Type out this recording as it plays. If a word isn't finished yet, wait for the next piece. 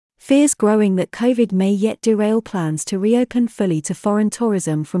fears growing that COVID may yet derail plans to reopen fully to foreign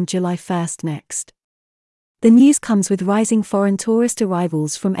tourism from July 1st next. The news comes with rising foreign tourist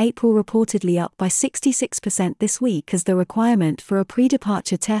arrivals from April reportedly up by 66% this week as the requirement for a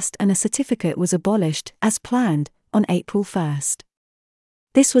pre-departure test and a certificate was abolished, as planned, on April 1st.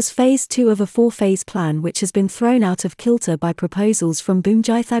 This was phase 2 of a 4-phase plan which has been thrown out of kilter by proposals from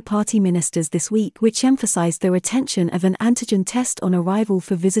Bumjithai party ministers this week which emphasized the retention of an antigen test on arrival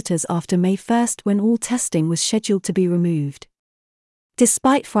for visitors after May 1st when all testing was scheduled to be removed.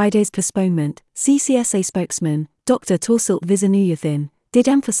 Despite Friday's postponement, CCSA spokesman, Dr. Torsilt Visanuyathin, did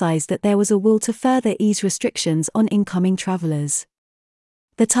emphasize that there was a will to further ease restrictions on incoming travelers.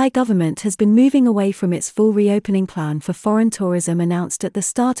 The Thai government has been moving away from its full reopening plan for foreign tourism announced at the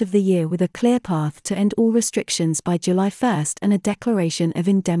start of the year with a clear path to end all restrictions by July 1st and a declaration of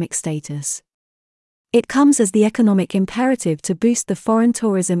endemic status. It comes as the economic imperative to boost the foreign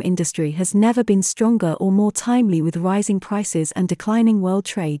tourism industry has never been stronger or more timely with rising prices and declining world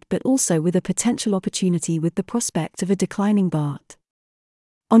trade but also with a potential opportunity with the prospect of a declining baht.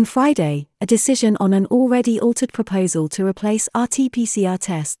 On Friday, a decision on an already altered proposal to replace RT-PCR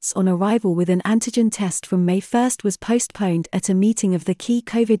tests on arrival with an antigen test from May 1st was postponed at a meeting of the key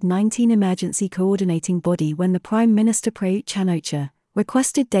COVID-19 emergency coordinating body when the Prime Minister Prayut Chan-o-cha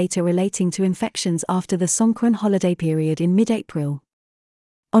requested data relating to infections after the Songkran holiday period in mid-April.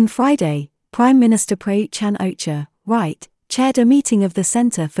 On Friday, Prime Minister Prayut Chan-o-cha, chaired a meeting of the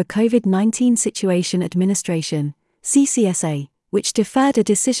Centre for COVID-19 Situation Administration, CCSA, which deferred a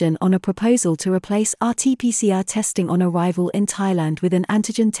decision on a proposal to replace RT-PCR testing on arrival in Thailand with an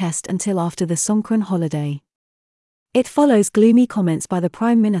antigen test until after the Songkran holiday. It follows gloomy comments by the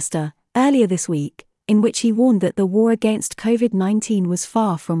Prime Minister, earlier this week, in which he warned that the war against COVID-19 was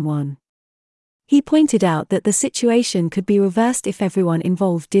far from won. He pointed out that the situation could be reversed if everyone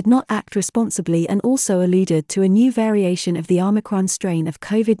involved did not act responsibly and also alluded to a new variation of the Omicron strain of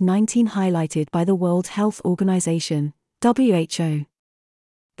COVID-19 highlighted by the World Health Organization, WHO.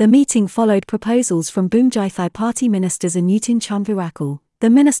 The meeting followed proposals from Bumjithai party ministers Anutin Chanvirakul, the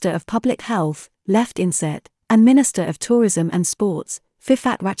Minister of Public Health, Left Inset, and Minister of Tourism and Sports,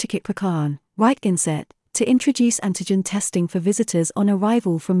 Phiphat Ratchakit Prakarn, Right Inset, to introduce antigen testing for visitors on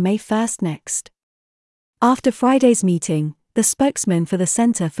arrival from May 1st next. After Friday's meeting, the spokesman for the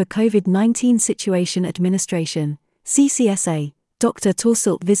Centre for COVID-19 Situation Administration, CCSA, Dr.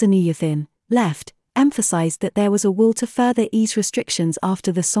 Torsilt Visanuyathin, Left, emphasized that there was a will to further ease restrictions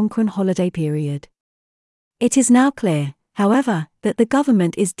after the Songkran holiday period. It is now clear, however, that the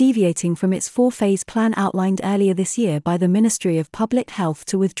government is deviating from its 4-phase plan outlined earlier this year by the Ministry of Public Health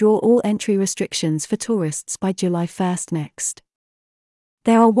to withdraw all entry restrictions for tourists by July 1st next.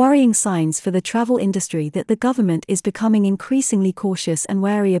 There are worrying signs for the travel industry that the government is becoming increasingly cautious and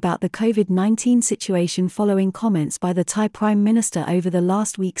wary about the COVID-19 situation following comments by the Thai Prime Minister over the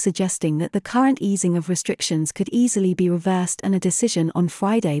last week suggesting that the current easing of restrictions could easily be reversed and a decision on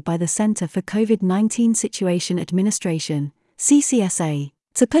Friday by the Centre for COVID-19 Situation Administration, CCSA,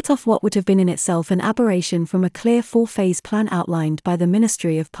 to put off what would have been in itself an aberration from a clear 4-phase plan outlined by the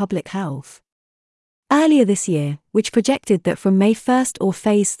Ministry of Public Health earlier this year, which projected that from May 1st or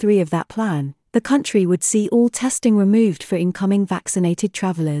Phase 3 of that plan, the country would see all testing removed for incoming vaccinated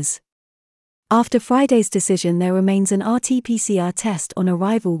travelers. After Friday's decision, there remains an RT-PCR test on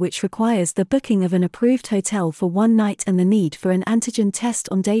arrival which requires the booking of an approved hotel for one night and the need for an antigen test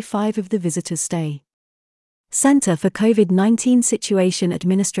on day 5 of the visitor's stay. Centre for COVID-19 Situation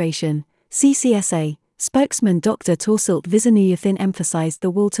Administration, CCSA, spokesman Dr. Torsilt Visanuyathin emphasized the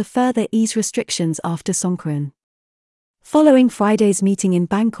will to further ease restrictions after Songkran. Following Friday's meeting in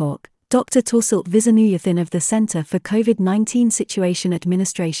Bangkok, Dr. Torsilt Visanuyathin of the Centre for COVID-19 Situation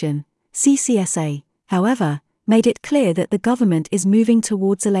Administration, CCSA, however, made it clear that the government is moving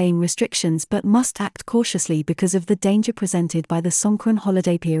towards allaying restrictions but must act cautiously because of the danger presented by the Songkran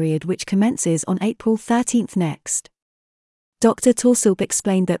holiday period which commences on April 13th next. Dr. Torsilt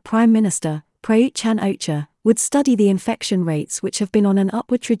explained that Prime Minister Prayut Chan-o-cha would study the infection rates which have been on an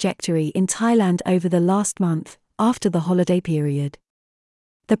upward trajectory in Thailand over the last month, after the holiday period.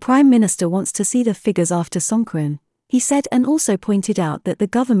 The Prime Minister wants to see the figures after Songkran, he said, and also pointed out that the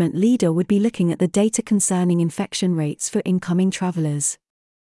government leader would be looking at the data concerning infection rates for incoming travellers.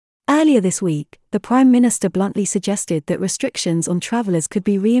 Earlier this week, the Prime Minister bluntly suggested that restrictions on travellers could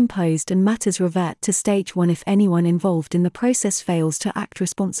be reimposed and matters revert to stage 1 if anyone involved in the process fails to act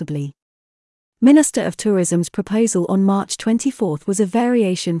responsibly. Minister of Tourism's proposal on March 24 was a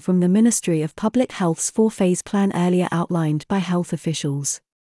variation from the Ministry of Public Health's 4-phase plan earlier outlined by health officials.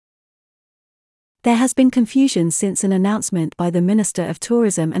 There has been confusion since an announcement by the Minister of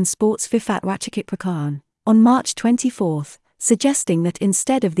Tourism and Sports Vifat Ratchakitprakarn, on March 24, suggesting that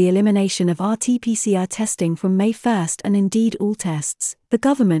instead of the elimination of RT-PCR testing from May 1 and indeed all tests, the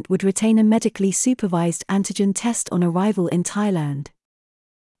government would retain a medically supervised antigen test on arrival in Thailand.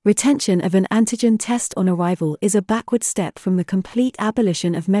 Retention of an antigen test on arrival is a backward step from the complete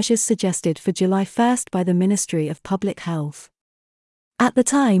abolition of measures suggested for July 1 by the Ministry of Public Health. At the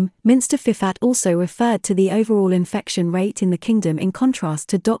time, Minister Vifat also referred to the overall infection rate in the kingdom in contrast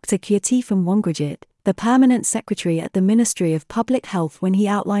to Dr. Kirtifam Wongrajit, the permanent secretary at the Ministry of Public Health when he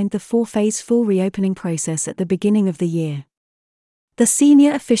outlined the four-phase full reopening process at the beginning of the year. The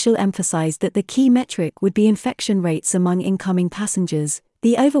senior official emphasized that the key metric would be infection rates among incoming passengers,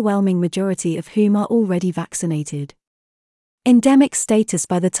 the overwhelming majority of whom are already vaccinated. Endemic status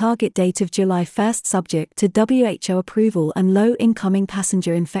by the target date of July 1 subject to WHO approval and low incoming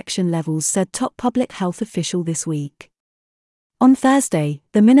passenger infection levels, said top public health official this week. On Thursday,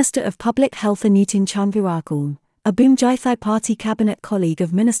 the Minister of Public Health Anutin Chanvirakul, a Bumjithai Party cabinet colleague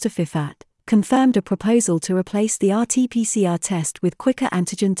of Minister Vifat, confirmed a proposal to replace the RT-PCR test with quicker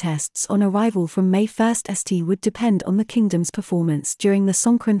antigen tests on arrival from May 1. St would depend on the kingdom's performance during the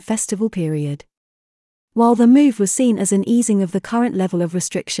Songkran festival period. While the move was seen as an easing of the current level of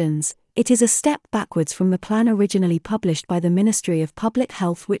restrictions, it is a step backwards from the plan originally published by the Ministry of Public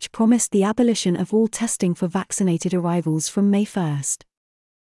Health, which promised the abolition of all testing for vaccinated arrivals from May 1.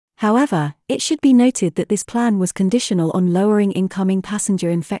 However, it should be noted that this plan was conditional on lowering incoming passenger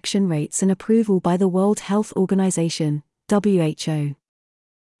infection rates and approval by the World Health Organization, WHO.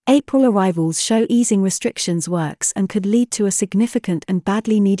 April arrivals show easing restrictions works and could lead to a significant and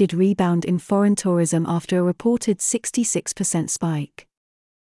badly needed rebound in foreign tourism after a reported 66% spike.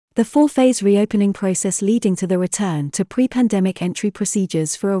 The four-phase reopening process leading to the return to pre-pandemic entry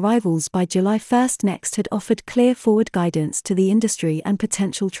procedures for arrivals by July 1 next had offered clear forward guidance to the industry and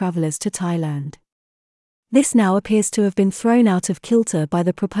potential travelers to Thailand. This now appears to have been thrown out of kilter by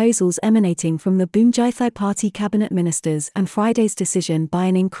the proposals emanating from the Bumjithai Party cabinet ministers and Friday's decision by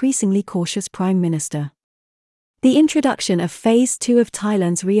an increasingly cautious Prime Minister. The introduction of Phase 2 of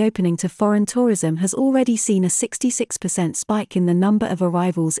Thailand's reopening to foreign tourism has already seen a 66% spike in the number of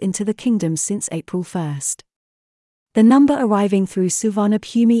arrivals into the kingdom since April 1. The number arriving through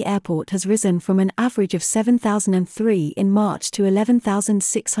Suvarnabhumi Airport has risen from an average of 7,003 in March to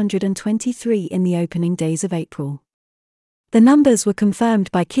 11,623 in the opening days of April. The numbers were confirmed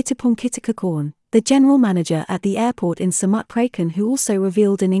by Kittipong Kittikakorn, the general manager at the airport in Samut Prakan, who also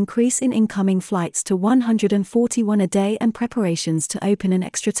revealed an increase in incoming flights to 141 a day and preparations to open an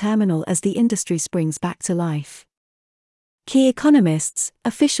extra terminal as the industry springs back to life. Key economists,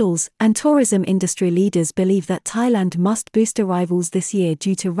 officials, and tourism industry leaders believe that Thailand must boost arrivals this year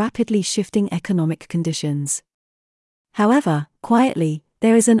due to rapidly shifting economic conditions. However, quietly,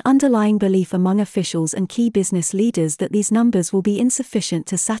 there is an underlying belief among officials and key business leaders that these numbers will be insufficient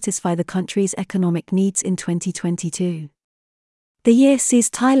to satisfy the country's economic needs in 2022. The year sees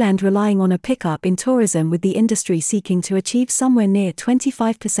Thailand relying on a pickup in tourism, with the industry seeking to achieve somewhere near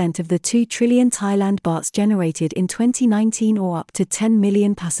 25% of the 2 trillion Thailand bahts generated in 2019, or up to 10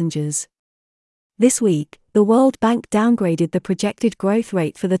 million passengers. This week, the World Bank downgraded the projected growth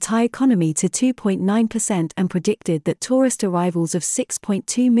rate for the Thai economy to 2.9% and predicted that tourist arrivals of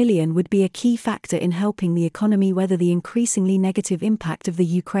 6.2 million would be a key factor in helping the economy weather the increasingly negative impact of the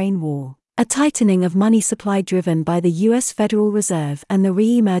Ukraine war. A tightening of money supply driven by the US Federal Reserve and the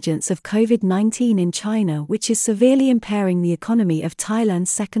re-emergence of COVID-19 in China, which is severely impairing the economy of Thailand's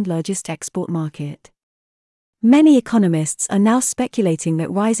second-largest export market. Many economists are now speculating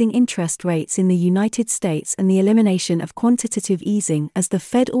that rising interest rates in the United States and the elimination of quantitative easing as the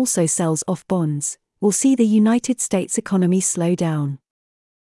Fed also sells off bonds will see the United States economy slow down.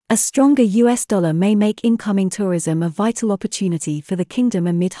 A stronger US dollar may make incoming tourism a vital opportunity for the kingdom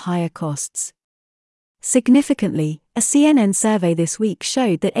amid higher costs. Significantly, a CNN survey this week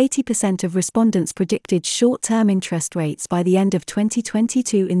showed that 80% of respondents predicted short-term interest rates by the end of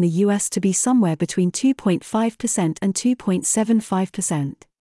 2022 in the US to be somewhere between 2.5% and 2.75%.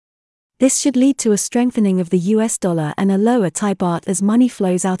 This should lead to a strengthening of the US dollar and a lower Thai baht as money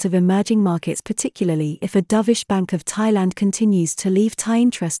flows out of emerging markets, particularly if a dovish Bank of Thailand continues to leave Thai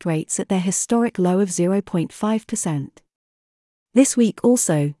interest rates at their historic low of 0.5%. This week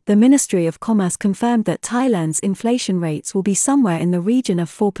also, the Ministry of Commerce confirmed that Thailand's inflation rates will be somewhere in the region of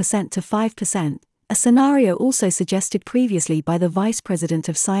 4% to 5%, a scenario also suggested previously by the Vice President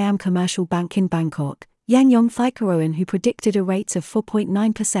of Siam Commercial Bank in Bangkok, Yangyong Thikaroen, who predicted a rate of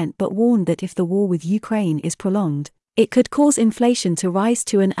 4.9% but warned that if the war with Ukraine is prolonged, It could cause inflation to rise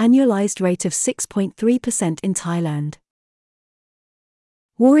to an annualized rate of 6.3% in Thailand.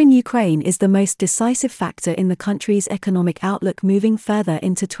 War in Ukraine is the most decisive factor in the country's economic outlook moving further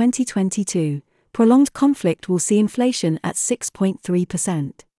into 2022. Prolonged conflict will see inflation at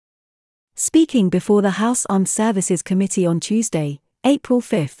 6.3%. Speaking before the House Armed Services Committee on Tuesday, April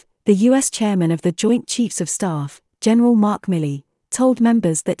 5, the U.S. chairman of the Joint Chiefs of Staff, General Mark Milley, told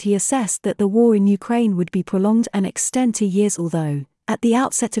members that he assessed that the war in Ukraine would be prolonged and extend to years, although, at the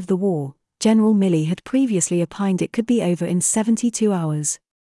outset of the war, General Milley had previously opined it could be over in 72 hours.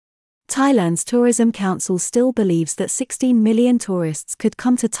 Thailand's Tourism Council still believes that 16 million tourists could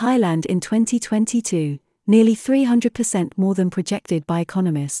come to Thailand in 2022, nearly 300% more than projected by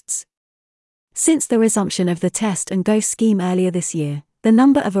economists. Since the resumption of the Test and Go scheme earlier this year, the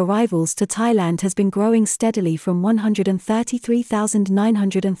number of arrivals to Thailand has been growing steadily from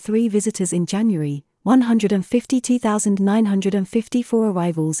 133,903 visitors in January, 152,954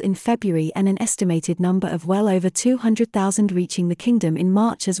 arrivals in February, and an estimated number of well over 200,000 reaching the kingdom in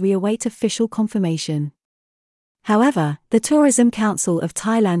March as we await official confirmation. However, the Tourism Council of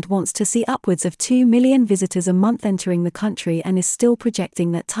Thailand wants to see upwards of 2 million visitors a month entering the country and is still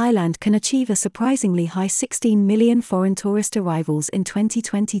projecting that Thailand can achieve a surprisingly high 16 million foreign tourist arrivals in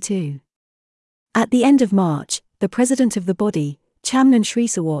 2022. At the end of March, the president of the body, Chamnan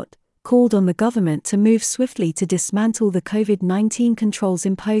Srisawat, called on the government to move swiftly to dismantle the COVID-19 controls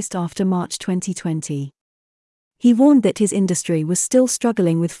imposed after March 2020. He warned that his industry was still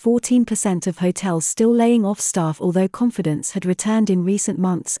struggling with 14% of hotels still laying off staff, although confidence had returned in recent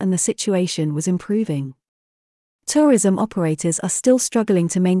months and the situation was improving. Tourism operators are still struggling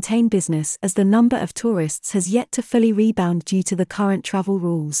to maintain business as the number of tourists has yet to fully rebound due to the current travel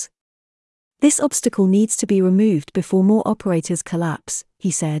rules. This obstacle needs to be removed before more operators collapse, he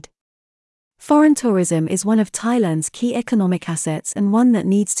said. Foreign tourism is one of Thailand's key economic assets and one that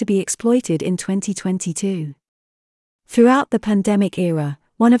needs to be exploited in 2022. Throughout the pandemic era,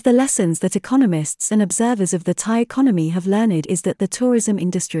 one of the lessons that economists and observers of the Thai economy have learned is that the tourism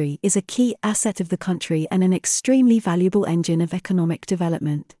industry is a key asset of the country and an extremely valuable engine of economic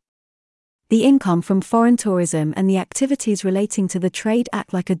development. The income from foreign tourism and the activities relating to the trade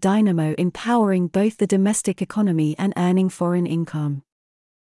act like a dynamo, empowering both the domestic economy and earning foreign income.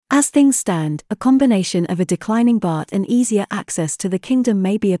 As things stand, a combination of a declining baht and easier access to the kingdom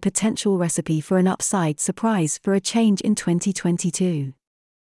may be a potential recipe for an upside surprise for a change in 2022.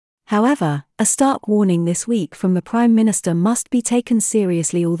 However, a stark warning this week from the Prime Minister must be taken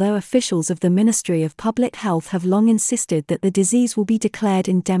seriously, although officials of the Ministry of Public Health have long insisted that the disease will be declared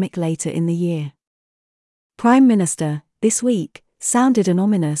endemic later in the year. Prime Minister, this week, sounded an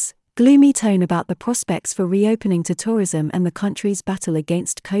ominous, gloomy tone about the prospects for reopening to tourism and the country's battle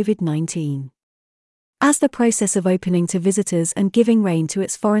against COVID-19. As the process of opening to visitors and giving rein to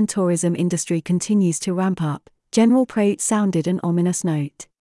its foreign tourism industry continues to ramp up, General Prayut sounded an ominous note.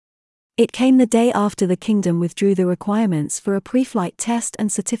 It came the day after the kingdom withdrew the requirements for a pre-flight test and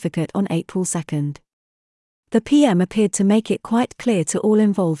certificate on April 2. The PM appeared to make it quite clear to all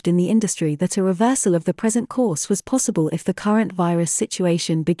involved in the industry that a reversal of the present course was possible if the current virus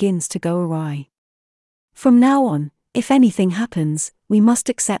situation begins to go awry. From now on, if anything happens, we must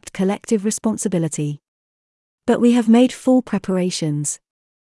accept collective responsibility. But we have made full preparations.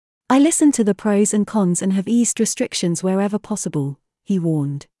 I listened to the pros and cons and have eased restrictions wherever possible, he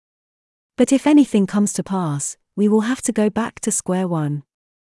warned. But if anything comes to pass, we will have to go back to square one.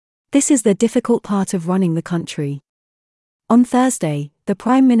 This is the difficult part of running the country. On Thursday, the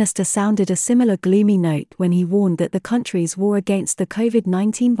Prime Minister sounded a similar gloomy note when he warned that the country's war against the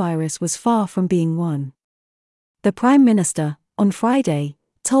COVID-19 virus was far from being won. The Prime Minister, on Friday,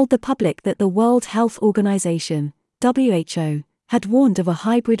 told the public that the World Health Organization, WHO, had warned of a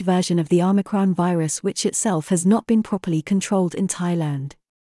hybrid version of the Omicron virus which itself has not been properly controlled in Thailand.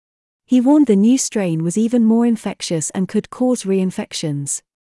 He warned the new strain was even more infectious and could cause reinfections.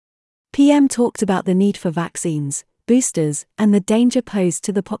 PM talked about the need for vaccines, boosters, and the danger posed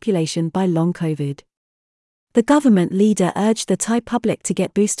to the population by long COVID. The government leader urged the Thai public to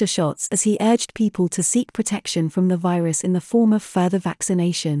get booster shots as he urged people to seek protection from the virus in the form of further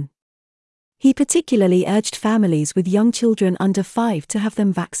vaccination. He particularly urged families with young children under 5 to have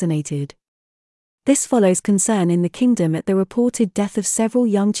them vaccinated. This follows concern in the kingdom at the reported death of several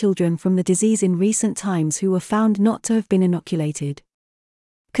young children from the disease in recent times who were found not to have been inoculated.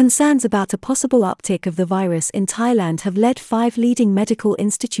 Concerns about a possible uptick of the virus in Thailand have led 5 leading medical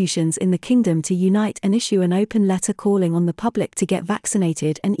institutions in the kingdom to unite and issue an open letter calling on the public to get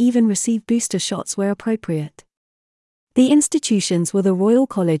vaccinated and even receive booster shots where appropriate. The institutions were the Royal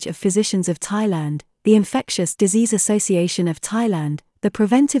College of Physicians of Thailand, the Infectious Disease Association of Thailand, the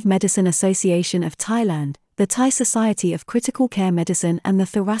Preventive Medicine Association of Thailand, the Thai Society of Critical Care Medicine and the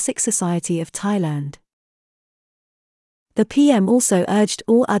Thoracic Society of Thailand. The PM also urged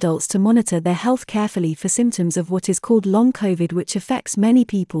all adults to monitor their health carefully for symptoms of what is called long COVID, which affects many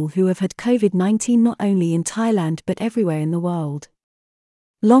people who have had COVID-19 not only in Thailand but everywhere in the world.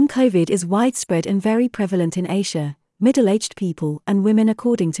 Long COVID is widespread and very prevalent in Asia, middle-aged people and women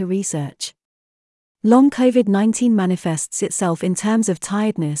according to research. Long COVID-19 manifests itself in terms of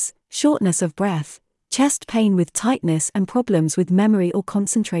tiredness, shortness of breath, chest pain with tightness and problems with memory or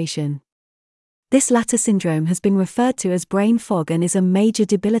concentration. This latter syndrome has been referred to as brain fog and is a major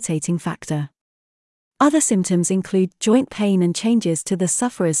debilitating factor. Other symptoms include joint pain and changes to the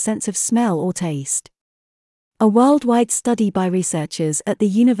sufferer's sense of smell or taste. A worldwide study by researchers at the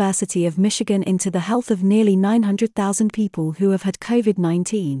University of Michigan into the health of nearly 900,000 people who have had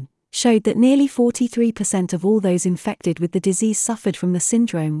COVID-19 showed that nearly 43% of all those infected with the disease suffered from the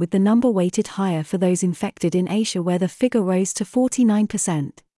syndrome, with the number weighted higher for those infected in Asia where the figure rose to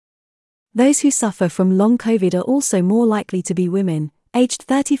 49%. Those who suffer from long COVID are also more likely to be women, aged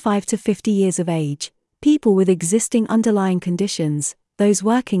 35 to 50 years of age, people with existing underlying conditions, those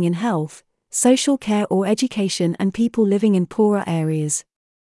working in health, social care or education and people living in poorer areas.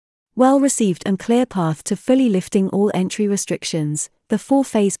 Well-received and clear path to fully lifting all entry restrictions, the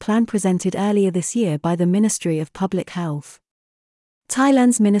 4-phase plan presented earlier this year by the Ministry of Public Health.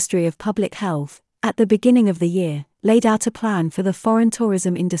 Thailand's Ministry of Public Health, at the beginning of the year, laid out a plan for the foreign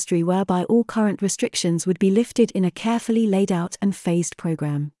tourism industry whereby all current restrictions would be lifted in a carefully laid out and phased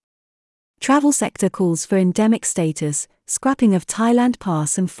program. Travel sector calls for endemic status, scrapping of Thailand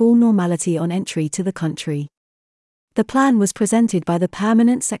pass and full normality on entry to the country. The plan was presented by the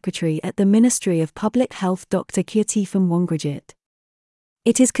Permanent Secretary at the Ministry of Public Health Dr. Kirtifam Wongrajit.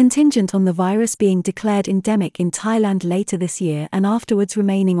 It is contingent on the virus being declared endemic in Thailand later this year and afterwards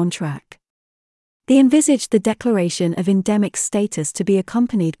remaining on track. They envisaged the declaration of endemic status to be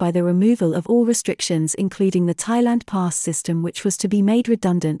accompanied by the removal of all restrictions including the Thailand pass system, which was to be made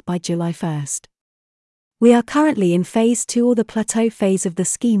redundant by July 1. We are currently in Phase 2 or the plateau phase of the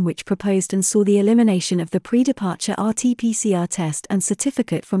scheme, which proposed and saw the elimination of the pre-departure RT-PCR test and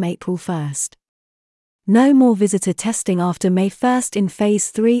certificate from April 1. No more visitor testing after May 1 in Phase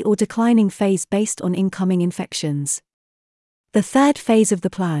 3 or declining phase based on incoming infections. The third phase of the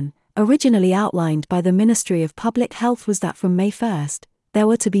plan, originally outlined by the Ministry of Public Health, was that from May 1, there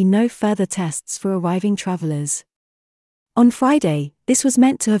were to be no further tests for arriving travellers. On Friday, this was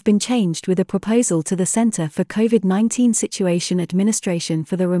meant to have been changed with a proposal to the Centre for COVID-19 Situation Administration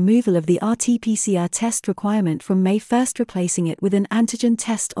for the removal of the RT-PCR test requirement from May 1, replacing it with an antigen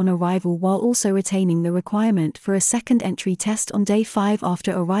test on arrival while also retaining the requirement for a second entry test on day 5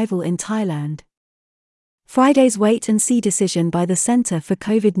 after arrival in Thailand. Friday's wait-and-see decision by the Centre for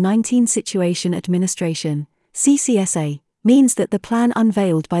COVID-19 Situation Administration, CCSA, means that the plan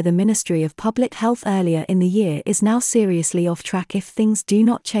unveiled by the Ministry of Public Health earlier in the year is now seriously off track if things do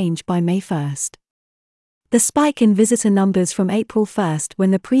not change by May 1. The spike in visitor numbers from April 1, when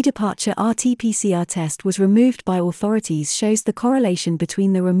the pre-departure RT-PCR test was removed by authorities, shows the correlation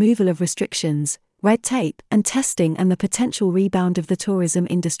between the removal of restrictions, red tape, and testing and the potential rebound of the tourism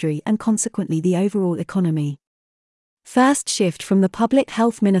industry and consequently the overall economy. First shift from the Public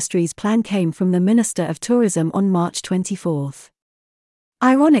Health Ministry's plan came from the Minister of Tourism on March 24.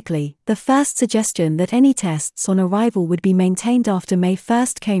 Ironically, the first suggestion that any tests on arrival would be maintained after May 1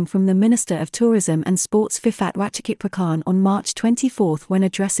 came from the Minister of Tourism and Sports Phiphat Ratchakitprakarn on March 24 when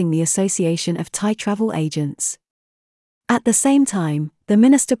addressing the Association of Thai Travel Agents. At the same time, the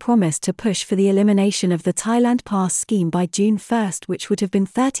minister promised to push for the elimination of the Thailand Pass scheme by June 1, which would have been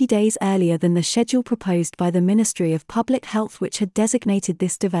 30 days earlier than the schedule proposed by the Ministry of Public Health, which had designated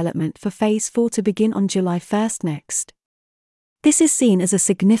this development for Phase 4 to begin on July 1 next. This is seen as a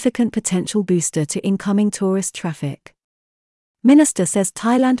significant potential booster to incoming tourist traffic. Minister says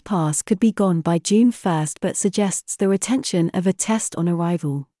Thailand Pass could be gone by June 1 but suggests the retention of a test on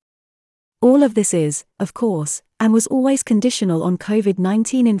arrival. All of this is, of course, and was always conditional on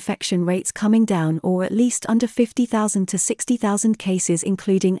COVID-19 infection rates coming down or at least under 50,000 to 60,000 cases,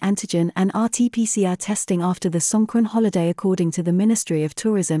 including antigen and RT-PCR testing after the Songkran holiday, according to the Ministry of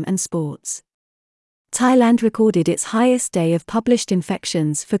Tourism and Sports. Thailand recorded its highest day of published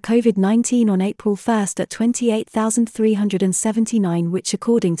infections for COVID-19 on April 1 at 28,379, which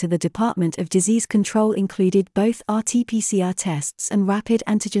according to the Department of Disease Control included both RT-PCR tests and rapid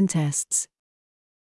antigen tests.